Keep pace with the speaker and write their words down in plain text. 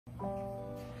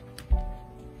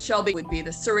Shelby would be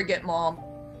the surrogate mom.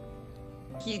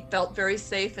 He felt very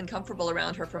safe and comfortable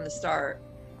around her from the start.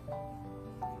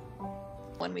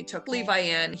 When we took Levi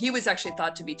in, he was actually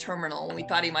thought to be terminal, and we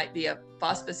thought he might be a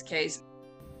hospice case.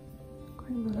 Got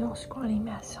a little scrawny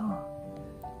mess, huh?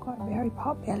 Got a very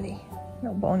pot belly,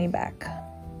 no bony back.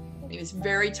 He was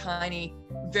very tiny,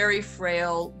 very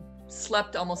frail,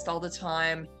 slept almost all the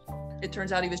time. It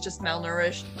turns out he was just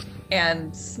malnourished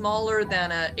and smaller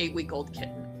than an 8-week-old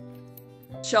kitten.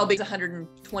 Shelby's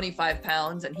 125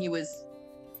 pounds and he was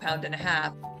a pound and a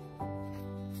half.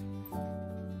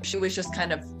 She was just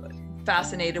kind of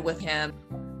fascinated with him.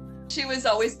 She was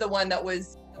always the one that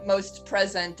was most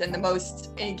present and the most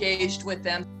engaged with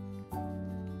them.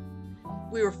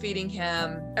 We were feeding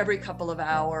him every couple of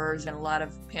hours and a lot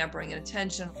of pampering and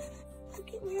attention. Look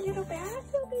at your little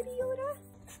bath, little baby Yoda.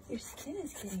 Your skin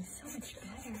is getting so much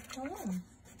better. Oh.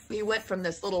 We went from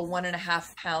this little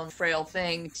 1.5 pound frail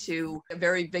thing to a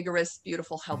very vigorous,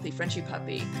 beautiful, healthy Frenchie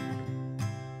puppy.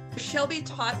 Shelby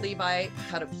taught Levi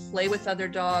how to play with other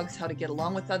dogs, how to get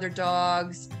along with other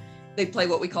dogs. They play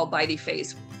what we call bitey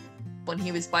face. When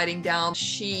he was biting down,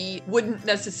 she wouldn't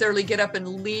necessarily get up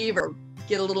and leave or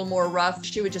get a little more rough.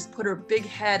 She would just put her big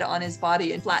head on his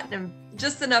body and flatten him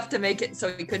just enough to make it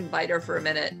so he couldn't bite her for a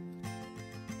minute.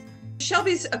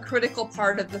 Shelby's a critical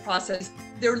part of the process.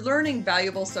 They're learning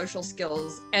valuable social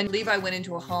skills, and Levi went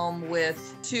into a home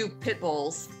with 2 pit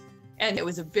bulls, and it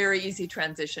was a very easy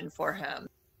transition for him.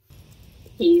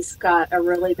 He's got a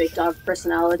really big dog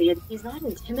personality, and he's not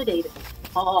intimidated at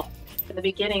all. In the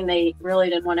beginning, they really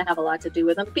didn't want to have a lot to do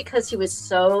with him because he was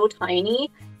so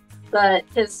tiny, but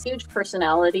his huge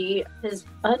personality, his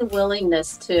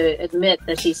unwillingness to admit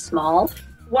that he's small,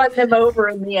 won him over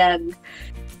in the end.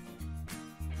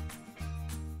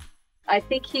 I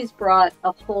think he's brought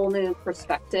a whole new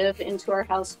perspective into our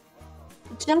house,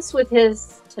 just with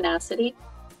his tenacity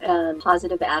and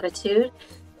positive attitude.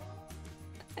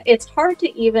 It's hard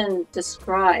to even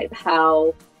describe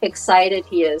how excited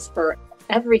he is for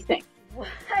everything. What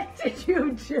did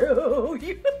you do?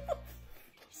 You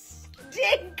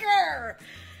stinker!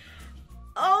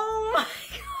 Oh my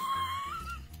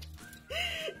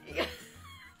God!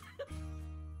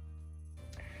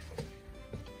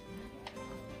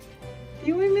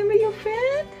 You remember your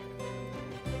friend?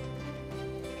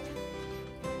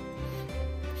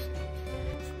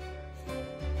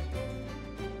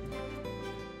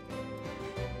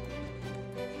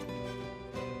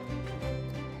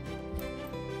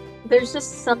 There's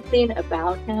just something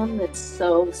about him that's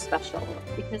so special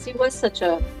because he was such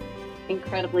a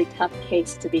incredibly tough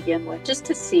case to begin with. Just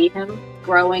to see him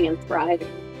growing and thriving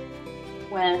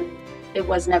when it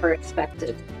was never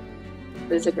expected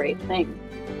was a great thing.